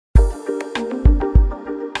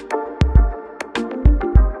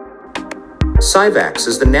SCIVAX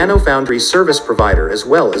is the nanofoundry service provider as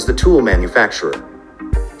well as the tool manufacturer.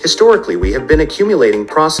 Historically, we have been accumulating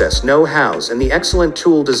process know-hows and the excellent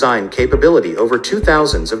tool design capability over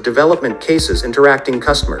 2000s of development cases interacting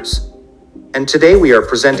customers. And today we are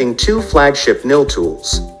presenting two flagship NIL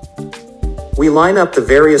tools. We line up the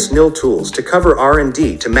various NIL tools to cover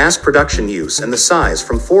R&D to mass production use and the size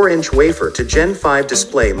from 4-inch wafer to Gen 5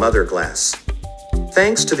 display mother glass.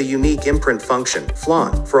 Thanks to the unique imprint function,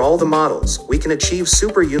 FLON, for all the models, we can achieve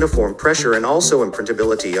super uniform pressure and also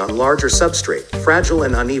imprintability on larger substrate, fragile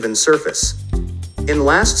and uneven surface. In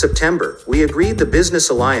last September, we agreed the business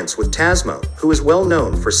alliance with Tasmo, who is well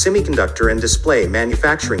known for semiconductor and display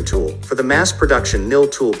manufacturing tool, for the mass production NIL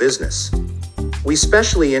tool business. We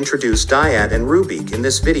specially introduced Dyad and Rubik in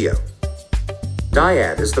this video.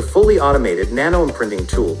 Dyad is the fully automated nanoimprinting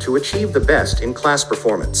tool to achieve the best-in-class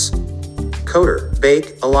performance. Coater,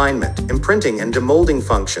 bake, alignment, imprinting and demolding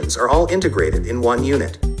functions are all integrated in one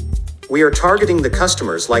unit. We are targeting the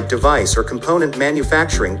customers like device or component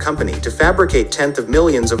manufacturing company to fabricate tenth of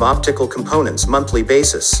millions of optical components monthly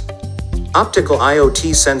basis. Optical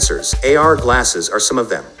IoT sensors, AR glasses are some of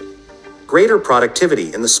them. Greater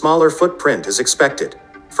productivity in the smaller footprint is expected.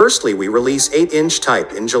 Firstly, we release 8-inch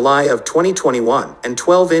type in July of 2021 and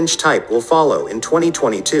 12-inch type will follow in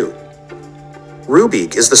 2022.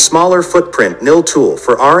 Rubik is the smaller footprint NIL tool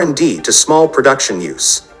for R&D to small production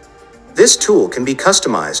use. This tool can be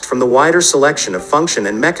customized from the wider selection of function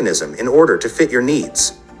and mechanism in order to fit your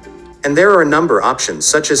needs. And there are a number of options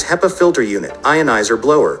such as HEPA filter unit, ionizer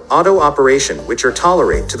blower, auto operation which are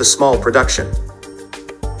tolerate to the small production.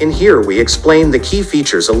 In here we explain the key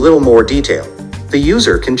features a little more detail. The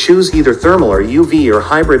user can choose either thermal or UV or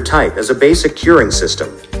hybrid type as a basic curing system.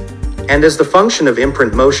 And as the function of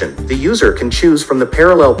imprint motion, the user can choose from the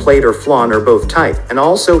parallel plate or FLON or both type, and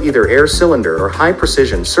also either air cylinder or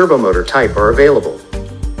high-precision servomotor type are available.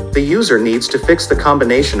 The user needs to fix the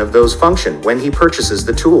combination of those functions when he purchases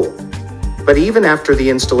the tool. But even after the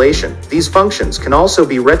installation, these functions can also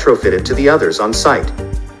be retrofitted to the others on site.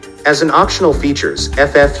 As an optional features,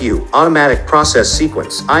 FFU, automatic process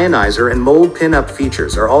sequence, ionizer and mold pin-up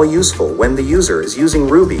features are all useful when the user is using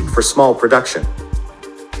Rubik for small production.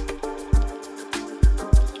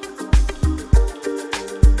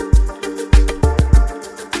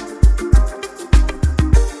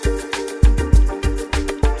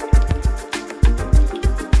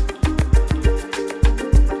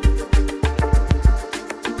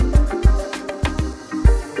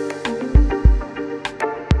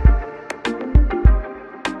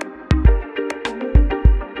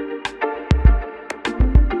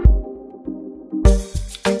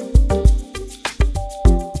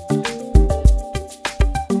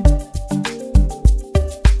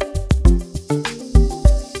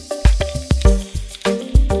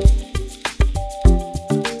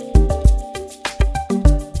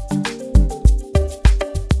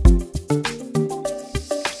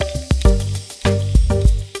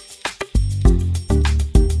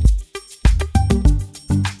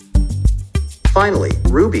 Finally,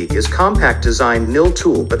 Rubik is compact designed NIL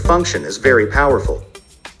tool but function is very powerful.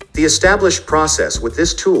 The established process with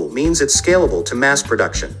this tool means it's scalable to mass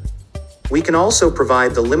production. We can also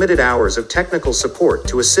provide the limited hours of technical support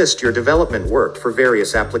to assist your development work for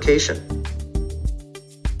various applications.